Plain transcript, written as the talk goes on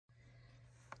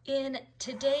In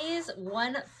today's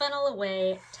One Funnel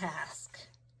Away task,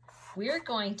 we're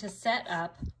going to set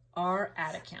up our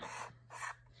ad account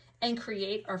and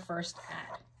create our first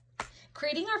ad.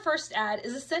 Creating our first ad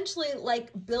is essentially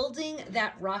like building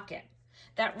that rocket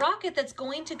that's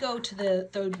going to go to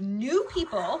the new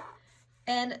people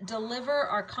and deliver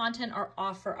our content, our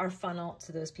offer, our funnel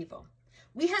to those people.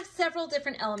 We have several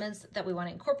different elements that we want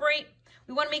to incorporate.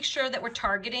 We want to make sure that we're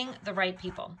targeting the right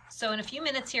people. So in a few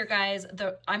minutes here, guys,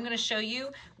 I'm going to show you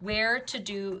where to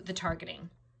do the targeting.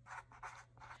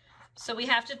 So we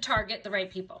have to target the right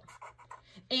people.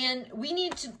 And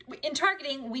in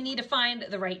targeting, we need to find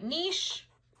the right niche.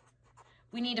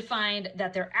 We need to find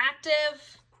that they're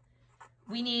active.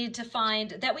 We need to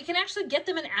find that we can actually get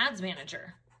them an ads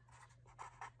manager.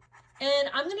 And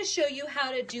I'm going to show you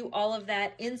how to do all of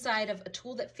that inside of a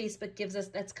tool that Facebook gives us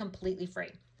that's completely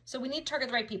free. So we need to target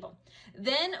the right people.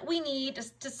 Then we need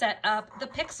to set up the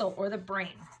pixel or the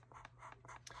brain.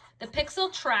 The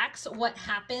pixel tracks what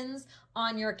happens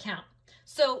on your account.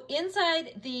 So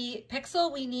inside the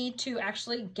pixel, we need to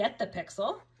actually get the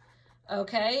pixel.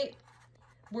 Okay.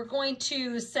 We're going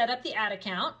to set up the ad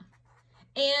account,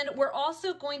 and we're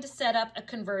also going to set up a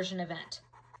conversion event.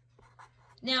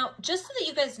 Now, just so that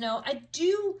you guys know,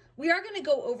 we are going to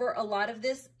go over a lot of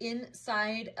this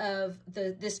inside of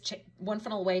this One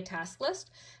Funnel Away task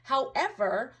list.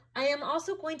 However, I am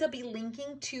also going to be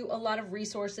linking to a lot of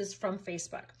resources from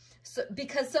Facebook. So,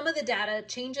 because some of the data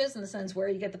changes in the sense where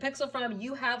you get the pixel from,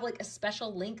 you have like a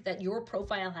special link that your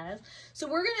profile has. So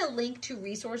we're going to link to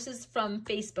resources from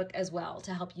Facebook as well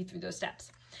to help you through those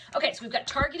steps. Okay, so we've got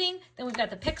targeting, then we've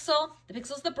got the pixel. The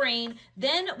pixel's the brain.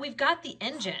 Then we've got the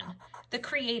engine, the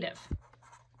creative.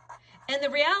 And the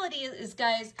reality is,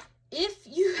 guys, if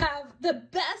you have the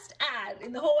best ad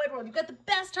in the whole wide world, you've got the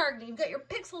best targeting, you've got your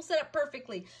pixel set up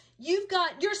perfectly,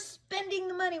 you're spending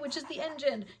the money, which is the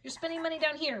engine, you're spending money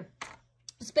down here,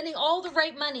 spending all the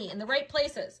right money in the right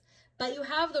places, but you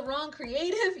have the wrong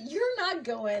creative, you're not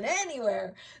going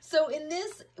anywhere. So in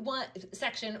this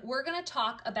section, we're going to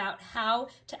talk about how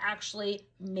to actually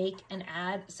make an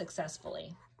ad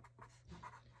successfully.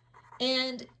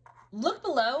 And look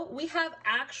below, we have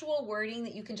actual wording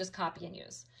that you can just copy and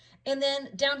use. And then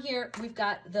down here, we've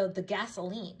got the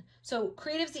gasoline. So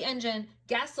creative's the engine,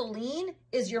 gasoline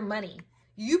is your money.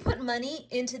 You put money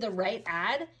into the right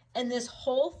ad, and this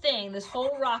whole thing, this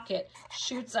whole rocket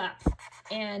shoots up,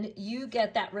 and you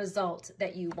get that result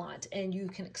that you want, and you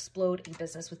can explode a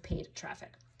business with paid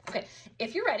traffic. Okay,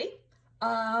 if you're ready,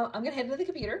 I'm going to head into the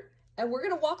computer, and we're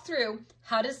going to walk through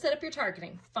how to set up your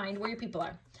targeting, find where your people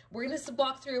are. We're going to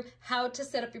walk through how to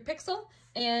set up your pixel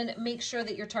and make sure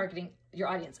that you're targeting your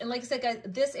audience. And like I said, guys,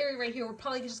 this area right here, we're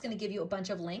probably just going to give you a bunch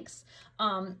of links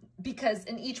because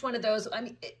in each one of those,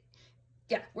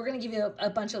 we're going to give you a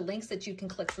bunch of links that you can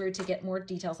click through to get more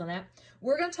details on that.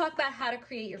 We're going to talk about how to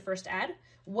create your first ad,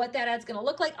 what that ad's going to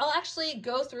look like. I'll actually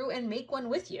go through and make one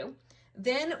with you.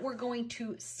 Then we're going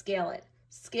to scale it,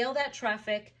 scale that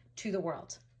traffic to the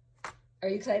world. Are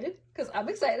you excited? Because I'm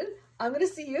excited. I'm going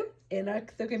to see you in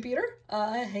the computer.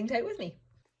 Hang tight with me.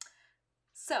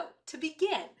 So to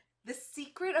begin, the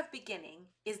secret of beginning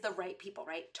is the right people,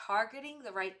 right? Targeting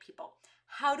the right people.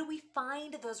 How do we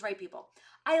find those right people?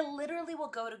 I literally will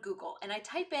go to Google and I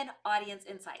type in audience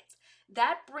insights.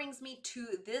 That brings me to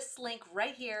this link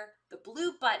right here. The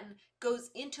blue button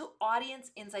goes into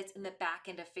audience insights in the back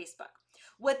end of Facebook.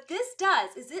 What this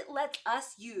does is it lets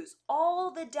us use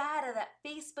all the data that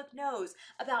Facebook knows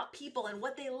about people and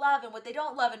what they love and what they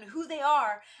don't love and who they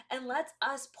are, and lets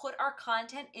us put our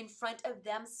content in front of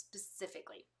them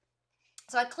specifically.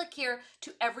 So I click here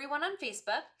to everyone on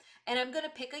Facebook, and I'm going to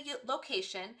pick a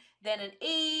location, then an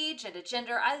age and a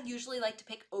gender. I usually like to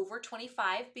pick over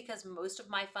 25 because most of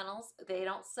my funnels, they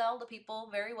don't sell to people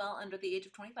very well under the age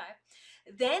of 25.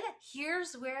 Then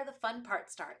here's where the fun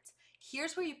part starts.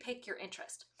 Here's where you pick your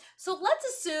interest. So let's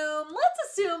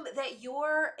assume that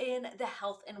you're in the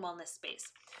health and wellness space.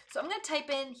 So I'm going to type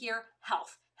in here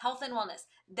health and wellness.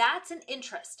 That's an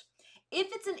interest. If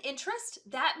it's an interest,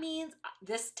 that means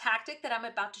this tactic that I'm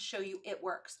about to show you, it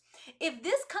works. If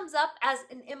this comes up as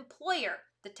an employer,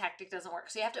 the tactic doesn't work.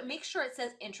 So you have to make sure it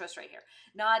says interest right here,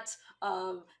 not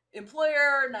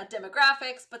employer, not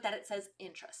demographics, but that it says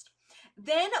interest.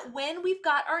 Then when we've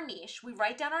got our niche, we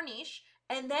write down our niche,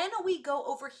 and then we go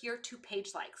over here to page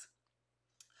likes.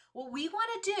 What we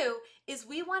want to do is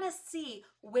we want to see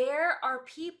where are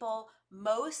people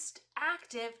most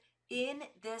active in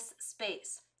this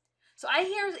space. So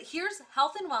here's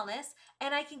health and wellness,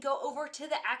 and I can go over to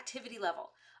the activity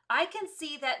level. I can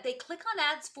see that they click on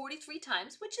ads 43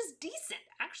 times, which is decent,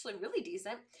 actually really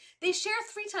decent. They share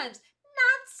 3 times,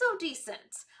 not so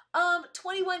decent.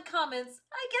 21 comments,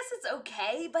 I guess it's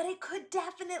okay, but it could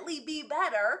definitely be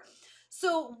better.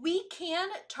 So we can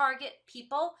target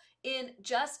people in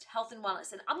just health and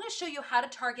wellness. And I'm going to show you how to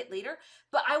target later,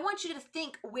 but I want you to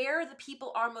think where the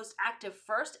people are most active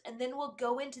first, and then we'll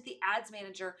go into the ads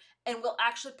manager and we'll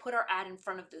actually put our ad in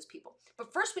front of those people.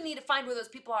 But first we need to find where those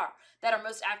people are that are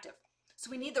most active. So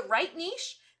we need the right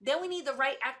niche, then we need the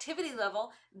right activity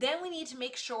level, then we need to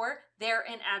make sure they're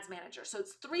in ads manager. So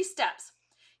it's 3 steps.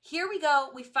 Here we go.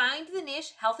 We find the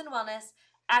niche, health and wellness,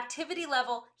 activity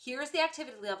level. Here's the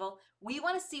activity level. We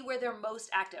want to see where they're most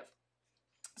active.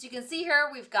 So you can see here,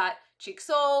 we've got Cheek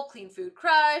Soul, Clean Food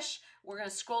Crush. We're going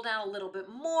to scroll down a little bit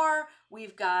more.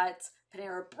 We've got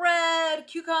Panera Bread,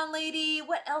 Cucon Lady.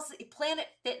 What else? Planet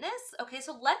Fitness. Okay,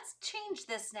 so let's change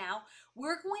this now.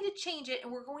 We're going to change it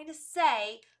and we're going to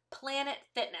say Planet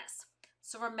Fitness.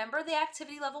 So remember the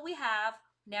activity level we have.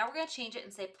 Now we're going to change it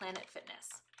and say Planet Fitness.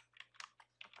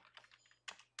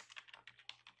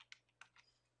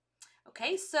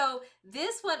 Okay, so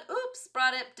this one, oops,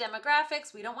 brought up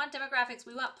demographics. We don't want demographics.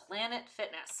 We want Planet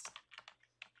Fitness.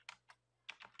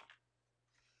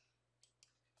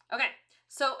 Okay,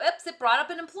 so oops, it brought up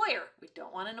an employer. We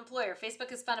don't want an employer.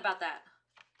 Facebook is fun about that.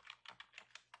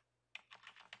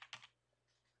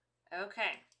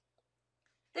 Okay.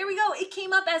 There we go. It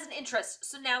came up as an interest,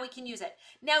 so now we can use it.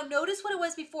 Now notice what it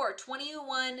was before,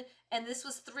 21, and this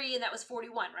was 3, and that was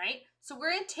 41, right? So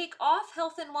we're going to take off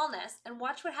health and wellness and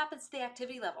watch what happens to the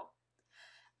activity level.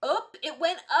 Oh, it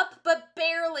went up, but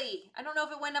barely. I don't know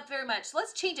if it went up very much. So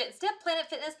let's change it. Instead of Planet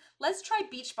Fitness, let's try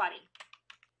Beachbody.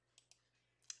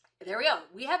 There we go.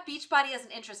 We have Beachbody as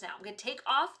an interest now. I'm going to take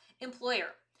off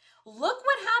employer. Look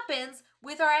what happens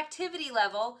with our activity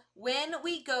level when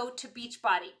we go to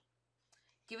Beachbody.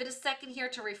 Give it a second here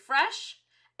to refresh.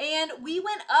 And we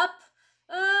went up,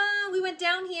 we went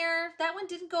down here. That one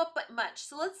didn't go up but much.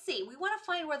 So let's see. We want to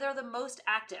find where they're the most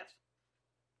active.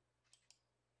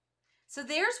 So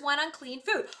there's one on clean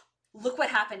food. Look what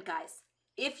happened, guys.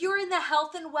 If you're in the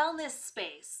health and wellness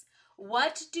space,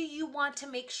 what do you want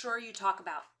to make sure you talk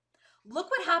about?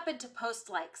 Look what happened to post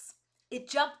likes. It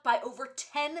jumped by over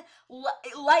 10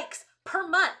 likes per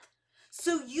month.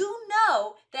 So you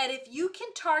know that if you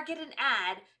can target an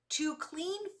ad to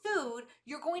clean food,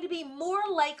 you're going to be more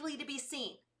likely to be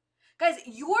seen. Guys,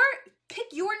 pick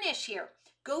your niche here.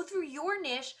 Go through your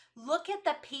niche, look at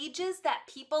the pages that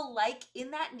people like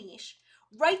in that niche,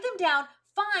 write them down,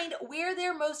 find where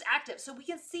they're most active. So we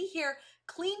can see here,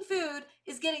 clean food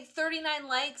is getting 39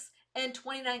 likes and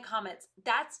 29 comments.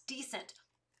 That's decent.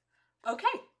 Okay,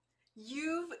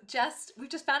 we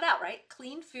just found out, right?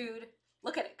 Clean food.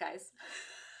 Look at it, guys.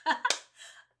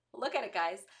 Look at it,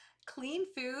 guys. Clean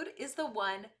food is the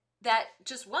one that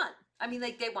just won. I mean,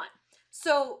 like, they won.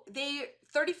 So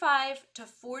 35 to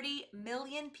 40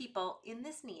 million people in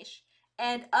this niche,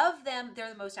 and of them, they're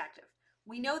the most active.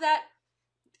 We know that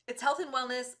it's health and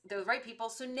wellness. They're the right people.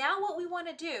 So now what we want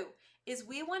to do is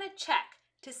we want to check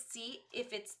to see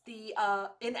if it's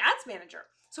in Ads Manager.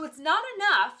 So it's not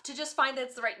enough to just find that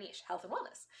it's the right niche, health and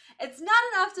wellness. It's not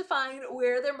enough to find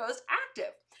where they're most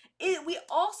active. We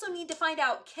also need to find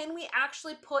out, can we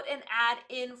actually put an ad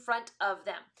in front of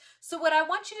them? So what I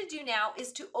want you to do now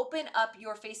is to open up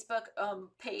your Facebook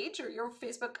page or your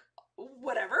Facebook,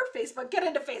 whatever, Facebook, get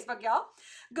into Facebook, y'all.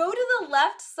 Go to the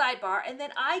left sidebar and then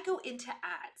I go into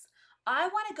ads. I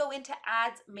want to go into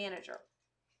Ads Manager.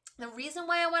 The reason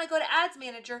why I want to go to Ads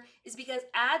Manager is because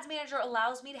Ads Manager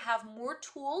allows me to have more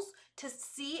tools to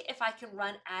see if I can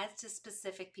run ads to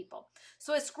specific people.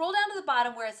 So I scroll down to the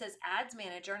bottom where it says Ads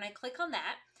Manager and I click on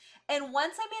that. And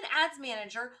once I'm in Ads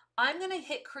Manager, I'm going to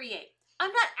hit create.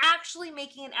 I'm not actually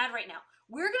making an ad right now.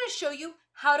 We're going to show you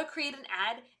how to create an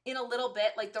ad in a little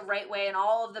bit, like the right way and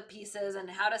all of the pieces and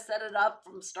how to set it up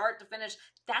from start to finish.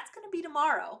 That's going to be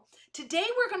tomorrow. Today,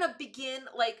 we're going to begin,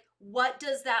 like, what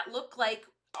does that look like?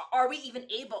 Are we even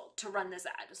able to run this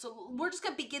ad? So we're just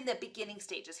going to begin the beginning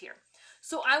stages here.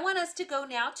 So I want us to go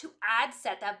now to Ad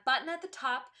Set, that button at the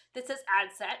top that says Ad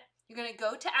Set. You're going to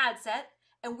go to Ad Set,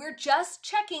 and we're just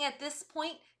checking at this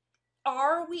point,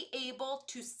 are we able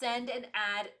to send an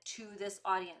ad to this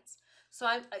audience? So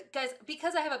guys,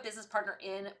 because I have a business partner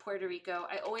in Puerto Rico,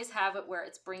 I always have it where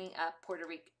it's bringing up Puerto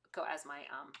Rico as my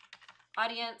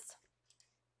audience.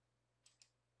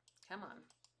 Come on.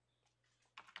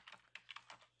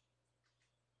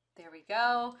 There we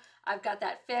go. I've got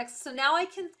that fixed. So now I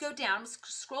can go down,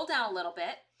 scroll down a little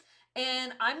bit,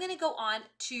 and I'm going to go on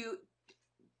to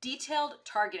detailed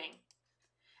targeting.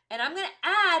 And I'm going to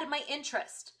add my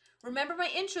interest. Remember, my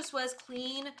interest was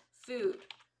clean food.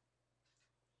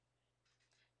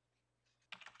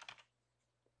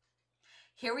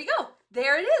 Here we go.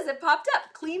 There it is. It popped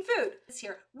up. Clean food is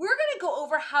here. We're going to go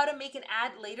over how to make an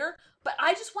ad later, but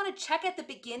I just want to check at the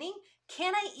beginning.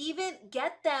 Can I even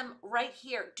get them right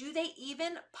here? Do they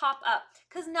even pop up?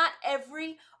 Because not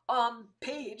every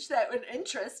page that an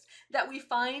interest that we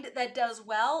find that does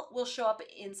well will show up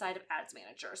inside of Ads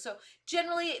Manager. So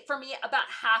generally for me,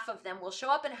 about half of them will show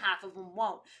up and half of them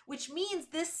won't, which means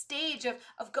this stage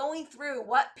of going through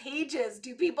what pages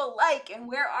do people like and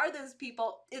where are those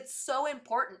people, it's so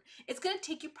important. It's going to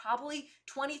take you probably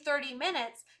 20-30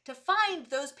 minutes to find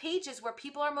those pages where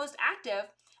people are most active.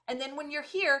 And then when you're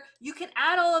here, you can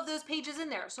add all of those pages in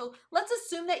there. So let's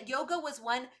assume that yoga was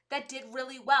one that did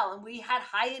really well and we had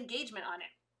high engagement on it.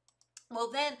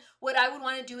 Well, then what I would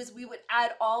want to do is we would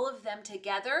add all of them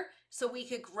together so we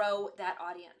could grow that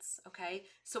audience, okay?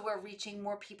 So we're reaching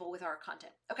more people with our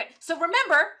content. Okay, so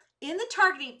remember, in the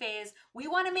targeting phase, we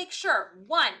want to make sure,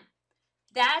 one,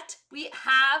 that we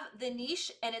have the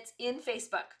niche and it's in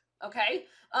Facebook, okay?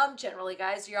 Generally,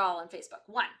 guys, you're all on Facebook.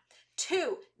 One.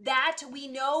 Two, that we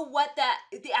know what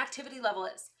the activity level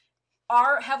is.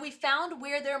 Have we found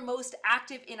where they're most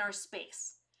active in our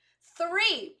space?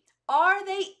 Three, are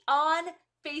they on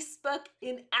Facebook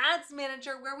in Ads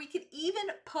Manager where we could even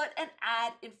put an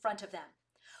ad in front of them?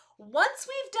 Once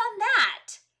we've done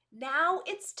that, now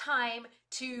it's time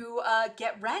to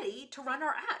get ready to run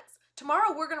our ads.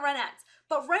 Tomorrow we're going to run ads,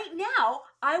 but right now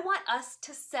I want us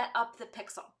to set up the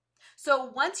pixel.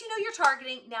 So once you know your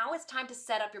targeting, now it's time to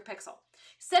set up your pixel.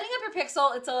 Setting up your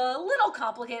pixel, it's a little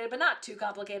complicated, but not too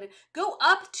complicated. Go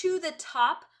up to the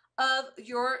top of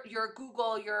your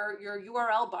Google, your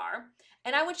URL bar,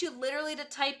 and I want you literally to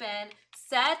type in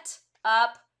set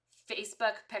up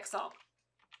Facebook pixel.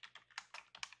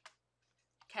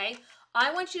 Okay?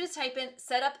 I want you to type in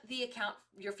set up the account,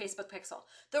 your Facebook pixel.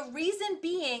 The reason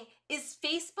being is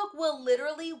Facebook will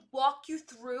literally walk you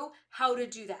through how to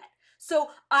do that.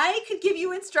 So I could give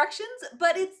you instructions,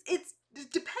 but it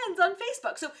depends on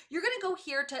Facebook. So you're going to go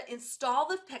here to install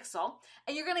the pixel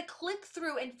and you're going to click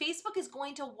through and Facebook is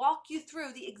going to walk you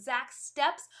through the exact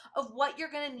steps of what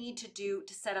you're going to need to do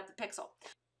to set up the pixel.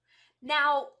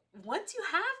 Now, once you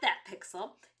have that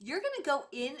pixel, you're going to go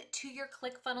into your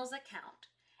ClickFunnels account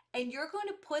and you're going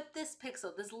to put this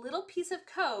pixel, this little piece of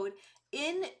code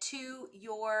into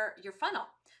your funnel.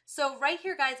 So right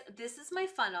here, guys, this is my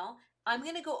funnel. I'm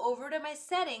going to go over to my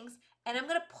settings and I'm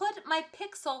going to put my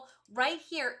pixel right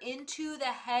here into the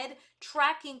head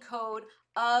tracking code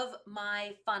of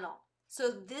my funnel. So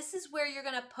this is where you're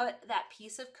going to put that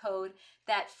piece of code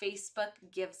that Facebook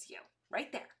gives you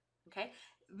right there. Okay.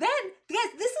 Then,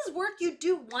 guys, this is work you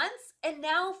do once, and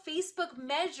now Facebook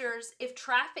measures if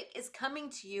traffic is coming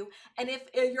to you and if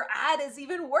your ad is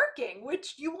even working,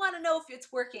 which you want to know if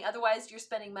it's working. Otherwise, you're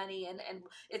spending money and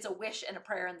it's a wish and a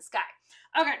prayer in the sky.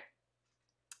 Okay.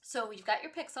 So you've got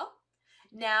your pixel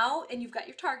now, and you've got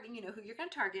your targeting, you know who you're going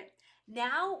to target.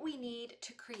 Now we need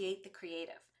to create the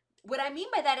creative. What I mean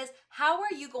by that is, how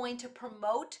are you going to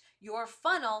promote your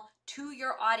funnel to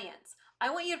your audience?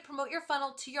 I want you to promote your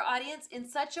funnel to your audience in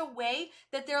such a way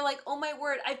that they're like, oh my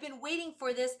word, I've been waiting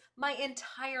for this my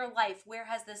entire life. Where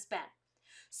has this been?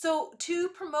 So to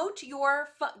promote your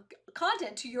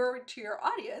content to your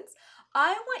audience,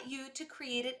 I want you to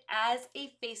create it as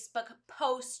a Facebook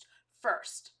post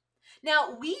first.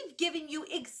 Now, we've given you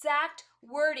exact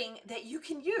wording that you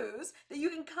can use, that you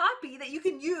can copy, that you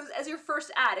can use as your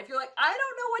first ad. If you're like, I don't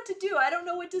know what to do, I don't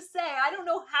know what to say, I don't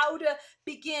know how to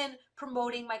begin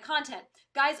promoting my content.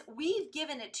 Guys, we've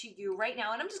given it to you right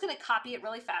now, and I'm just going to copy it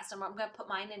really fast. I'm going to put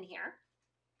mine in here.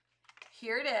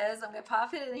 Here it is. I'm going to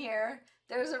pop it in here.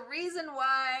 There's a reason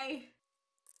why.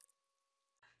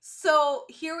 So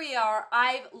here we are.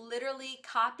 I've literally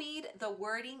copied the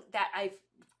wording that I've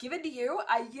given to you.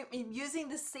 I am using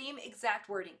the same exact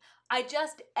wording. I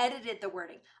just edited the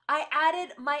wording. I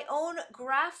added my own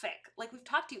graphic. Like we've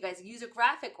talked to you guys, use a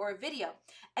graphic or a video.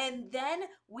 And then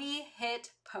we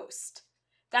hit post.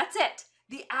 That's it.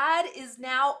 The ad is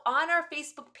now on our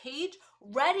Facebook page,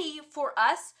 ready for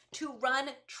us to run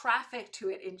traffic to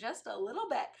it in just a little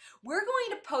bit. We're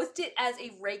going to post it as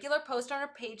a regular post on our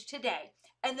page today.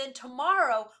 And then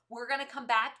tomorrow, we're going to come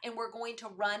back and we're going to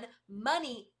run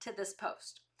money to this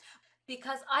post.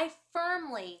 Because I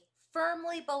firmly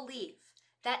believe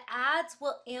that ads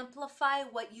will amplify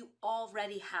what you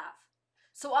already have.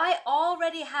 So I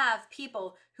already have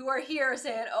people who are here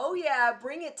saying, oh yeah,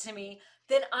 bring it to me.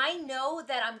 Then I know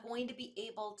that I'm going to be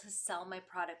able to sell my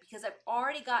product because I've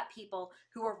already got people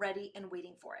who are ready and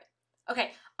waiting for it.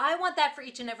 Okay, I want that for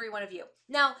each and every one of you.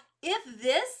 Now, if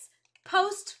this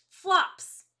post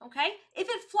flops, Okay? If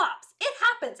it flops, it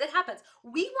happens. It happens.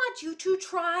 We want you to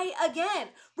try again.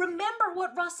 Remember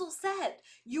what Russell said.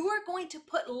 You are going to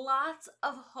put lots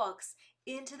of hooks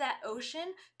into that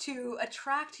ocean to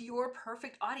attract your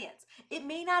perfect audience. It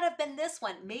may not have been this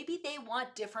one. Maybe they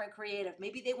want different creative.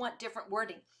 Maybe they want different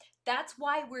wording. That's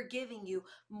why we're giving you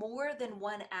more than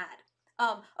one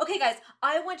ad. Okay, guys,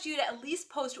 I want you to at least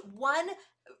post one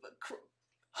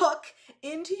hook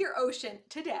into your ocean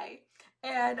today.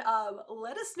 And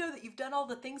let us know that you've done all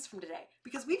the things from today,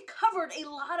 because we've covered a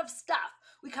lot of stuff.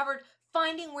 We covered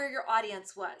finding where your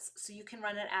audience was so you can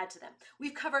run an ad to them.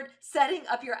 We've covered setting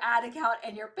up your ad account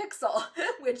and your pixel,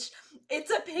 which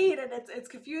it's a pain and it's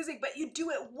confusing, but you do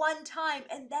it one time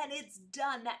and then it's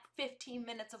done. That 15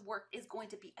 minutes of work is going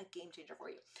to be a game changer for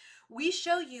you. We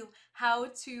show you how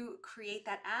to create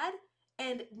that ad,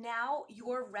 and now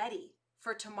you're ready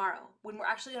for tomorrow when we're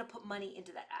actually going to put money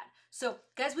into that ad. So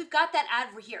guys, we've got that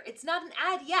ad right here. It's not an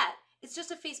ad yet. It's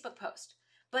just a Facebook post,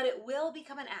 but it will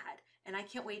become an ad. And I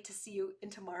can't wait to see you in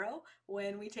tomorrow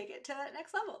when we take it to that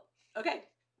next level. Okay,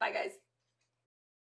 bye guys.